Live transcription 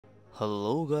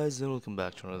Hello guys and welcome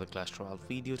back to another Clash Royale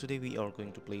video. Today we are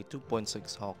going to play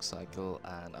 2.6 HOG cycle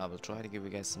and I will try to give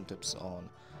you guys some tips on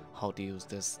how to use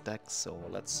this deck. So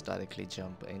let's directly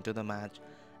jump into the match,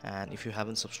 and if you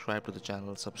haven't subscribed to the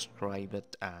channel, subscribe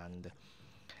it. And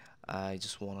I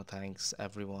just want to thanks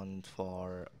everyone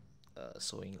for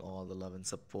showing all the love and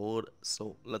support.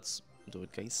 So let's do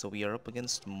it guys. So we are up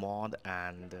against Mod,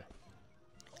 and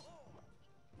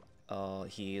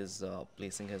he is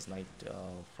placing his knight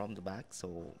from the back,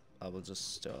 so I will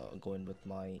just go in with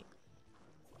my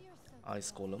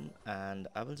ice column, and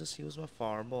I will just use my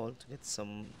fireball to get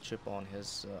some chip on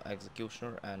his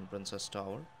executioner and princess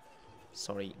tower,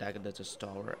 sorry, dagger duchess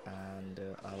tower. And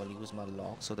I will use my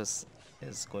lock, so this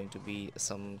is going to be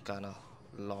some kind of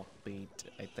lock bait,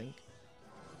 I think.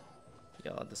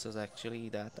 Yeah, this is actually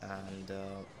that, and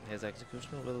his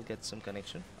executioner will get some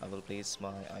connection. I will place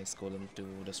my ice column to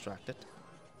distract it.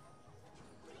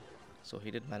 So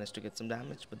he did manage to get some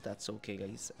damage, but that's okay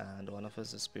guys, and one of his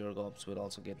spear gobs will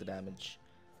also get the damage.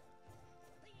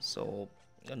 So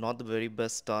not the very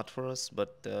best start for us,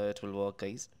 but it will work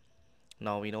guys.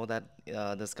 Now we know that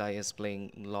this guy is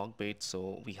playing log bait,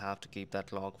 so we have to keep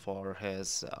that log for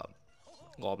his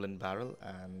goblin barrel.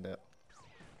 And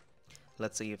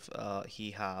let's see if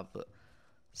he have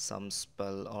some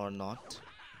spell or not.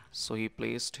 So he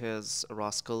placed his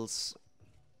rascals,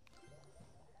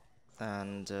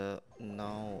 and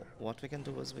now what we can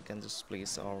do is we can just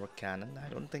place our cannon.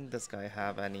 I don't think this guy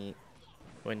have any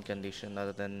win condition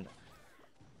other than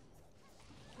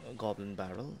a goblin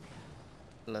barrel.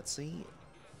 Let's see.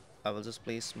 I will just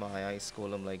place my ice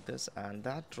golem like this, and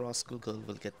that rascal girl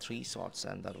will get 3 shots,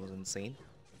 and that was insane.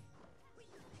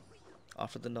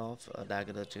 After the nerf,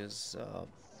 dagger duchess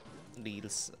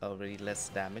deals very less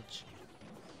damage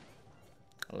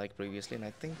like previously, and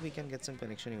I think we can get some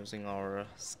connection using our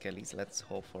skellies. Let's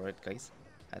hope for it guys.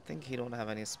 I think he don't have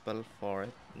any spell for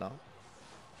it now.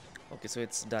 Okay, so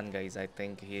it's done guys. I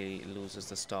think he loses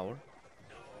this tower,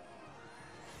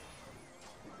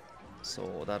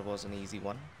 so that was an easy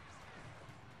one.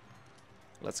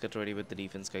 Let's get ready with the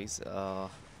defense guys.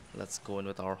 Let's go in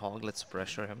with our hog. Let's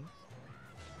pressure him.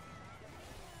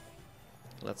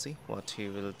 Let's see what he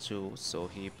will do. So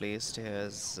he placed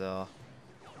his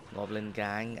goblin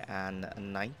gang and a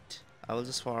knight. I will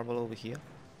just fireball over here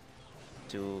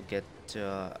to get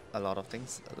a lot of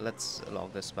things. Let's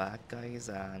log this back guys,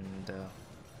 and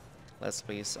let's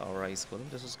place our ice golem.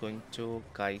 This is going to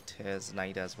kite his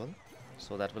knight as well,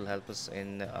 so that will help us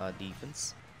in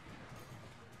defense.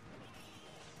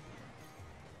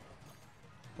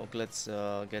 Okay, let's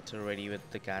get ready with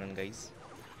the cannon guys.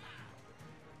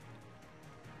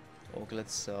 Okay,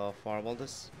 let's fireball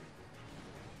this.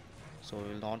 So we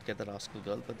will not get the rascal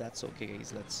girl, but that's okay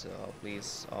guys. Let's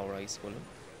place our ice golem,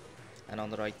 and on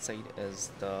the right side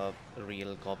is the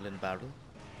real goblin barrel.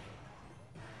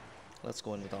 Let's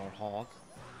go in with our hog.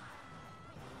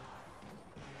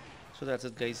 So that's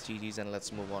it guys, GG's, and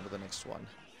let's move on to the next one.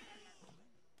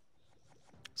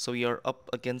 So we are up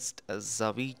against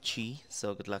Zavichi,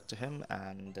 so good luck to him,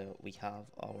 and we have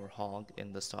our hog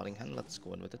in the starting hand. Let's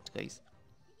go in with it guys.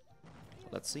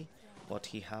 Let's see what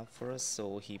he have for us.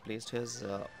 So he placed his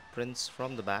prince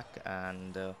from the back,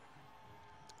 and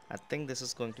I think this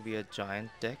is going to be a giant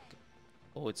deck.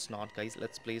 Oh, it's not guys.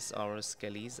 Let's place our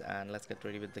skellies and let's get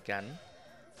ready with the cannon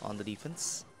on the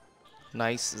defense.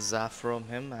 Nice zap from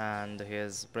him, and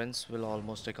his prince will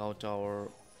almost take out our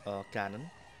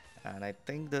cannon. And I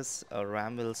think this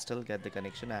ram will still get the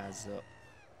connection, as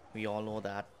we all know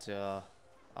that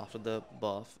after the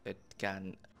buff it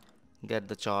can get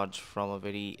the charge from a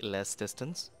very less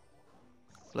distance.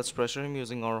 Let's pressure him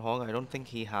using our hog. I don't think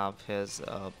he have his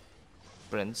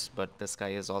prince, but this guy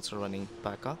is also running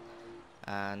P.E.K.K.A.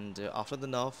 And after the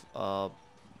nerf,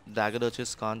 dagger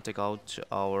duchess can't take out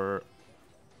our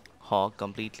hog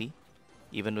completely,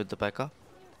 even with the P.E.K.K.A.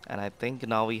 And I think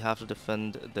now we have to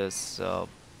defend this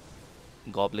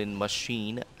goblin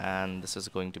machine, and this is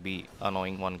going to be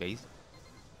annoying one guys.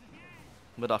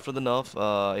 But after the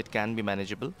nerf, it can be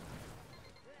manageable.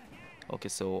 Okay,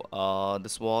 so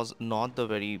this was not the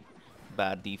very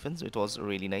bad defense. It was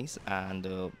really nice,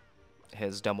 and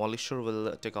his demolisher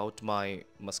will take out my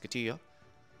musketeer,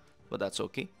 but that's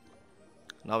okay.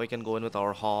 Now we can go in with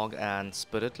our hog and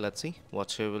spirit. Let's see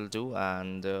what he will do,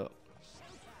 and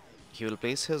he will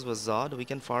place his wizard. We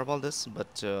can fireball this,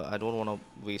 but I don't want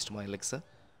to waste my elixir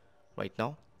right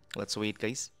now. Let's wait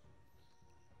guys.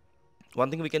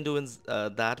 One thing we can do is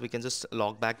that we can just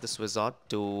log back this wizard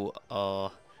to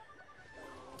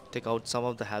take out some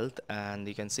of the health, and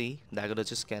you can see dagger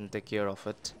duchess can take care of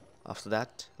it. After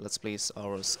that, let's place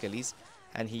our skellies,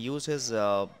 and he used his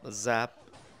zap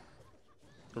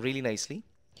really nicely.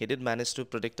 He did manage to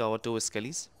predict our two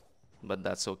Skellies, but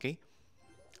that's okay.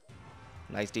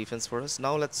 Nice defense for us.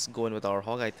 Now let's go in with our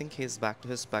Hog. I think he's back to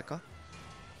his P.E.K.K.A.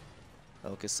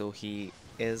 Okay, so he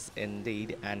is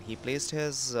indeed, and he placed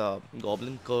his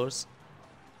Goblin Curse.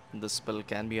 This spell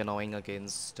can be annoying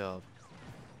against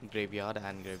Graveyard,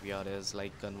 and Graveyard is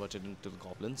like converted into the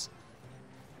Goblins,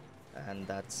 and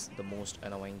that's the most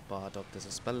annoying part of this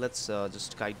spell. Let's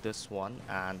just kite this one,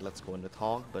 and let's go in with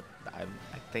Hog, but I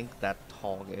think that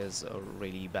Hog is a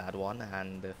really bad one,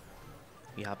 and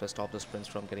we have to stop this Prince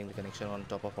from getting the connection on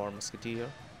top of our Musketeer,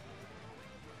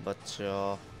 but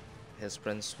his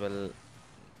Prince will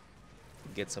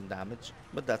get some damage,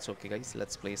 but that's okay guys.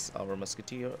 Let's place our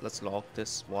Musketeer, let's lock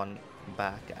this one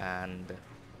back, and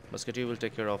Musketeer will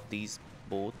take care of these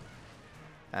both.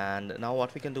 And now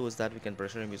what we can do is that we can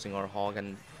pressure him using our Hog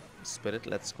and Spirit.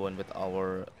 Let's go in with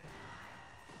our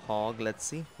Hog. Let's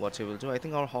see what he will do. I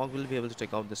think our Hog will be able to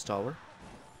take out this tower.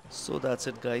 So that's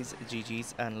it guys,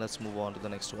 GG's, and let's move on to the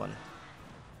next one.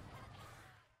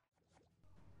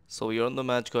 So we're on the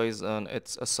match guys, and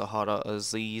it's a Sahara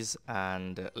Aziz,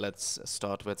 and let's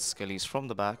start with Skellies from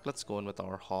the back. Let's go in with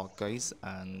our Hog guys,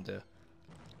 and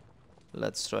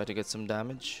let's try to get some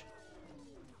damage.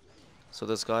 So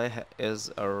this guy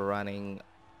is running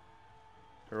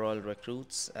Royal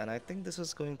Recruits, and I think this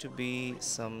is going to be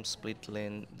some split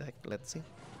lane deck. Let's see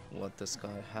what this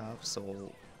guy have.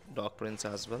 So Dark Prince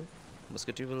as well.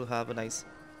 Musketeer will have a nice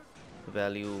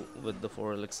value with the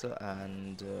 4 elixir,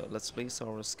 and let's place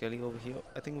our Skelly over here.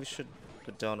 I think we should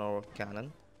put down our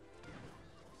cannon.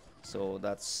 So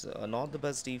that's not the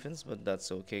best defense, but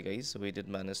that's okay guys. We did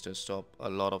manage to stop a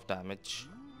lot of damage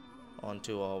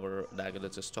onto our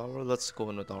Daggerlitz's tower. Let's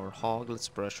go in with our Hog. Let's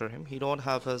pressure him. He don't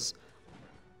have his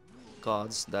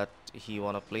cards that he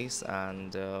wanna place,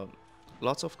 and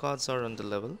lots of cards are on the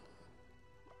level.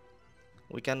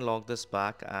 We can lock this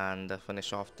back and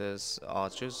finish off this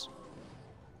archers.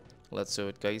 Let's do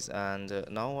it guys, and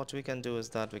now what we can do is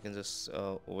that we can just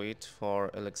wait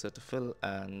for elixir to fill,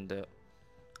 and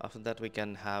after that we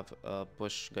can have a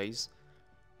push guys.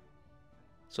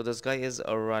 So this guy is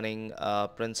running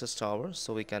Princess Tower,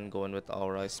 so we can go in with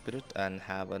our Ice Spirit and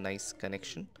have a nice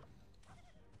connection.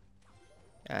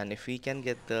 And if we can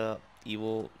get the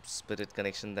Evo Spirit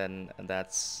connection, then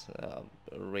that's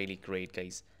really great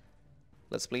guys.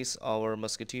 Let's place our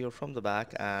Musketeer from the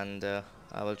back, and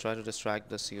I will try to distract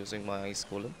this using my Ice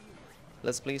Golem.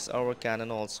 Let's place our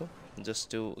cannon also,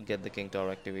 just to get the King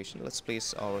Tower activation. Let's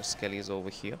place our Skellies over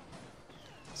here.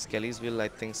 Skellies will, I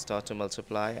think, start to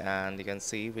multiply, and you can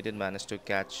see we did manage to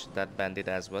catch that bandit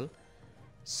as well.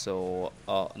 So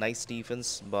nice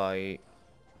defense by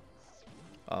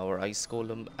our Ice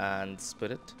Golem and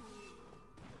Spirit.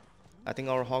 I think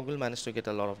our Hog will manage to get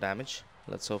a lot of damage.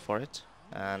 Let's go for it,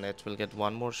 and it will get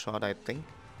one more shot. I think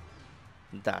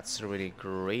that's really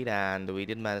great, and we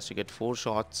did manage to get 4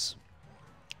 shots,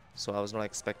 so I was not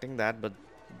expecting that, but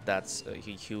that's a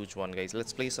huge one guys.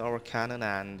 Let's place our cannon,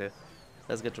 and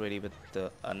let's get ready with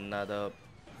another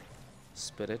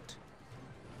Spirit.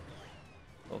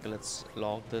 Okay, let's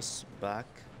lock this back.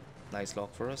 Nice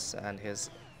lock for us, and his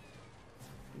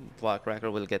Firecracker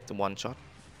will get the 1 shot.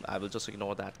 I will just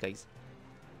ignore that guys,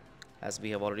 as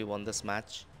we have already won this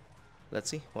match. Let's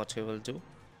see what he will do.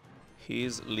 He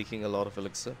is leaking a lot of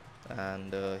elixir,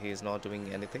 and he is not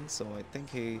doing anything, so I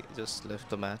think he just left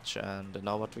the match. And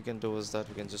now what we can do is that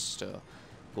we can just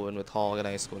go in with Hog and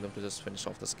Ice Golem to just finish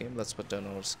off this game. Let's put down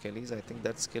our Skellies. I think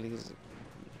that Skellies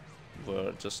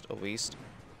were just a waste,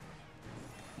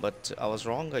 but I was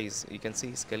wrong guys. You can see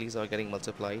Skellies are getting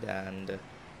multiplied, and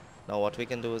now what we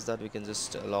can do is that we can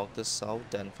just log this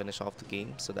out and finish off the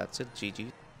game. So that's it,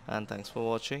 GG, and thanks for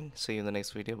watching. See you in the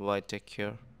next video. Bye, take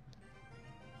care.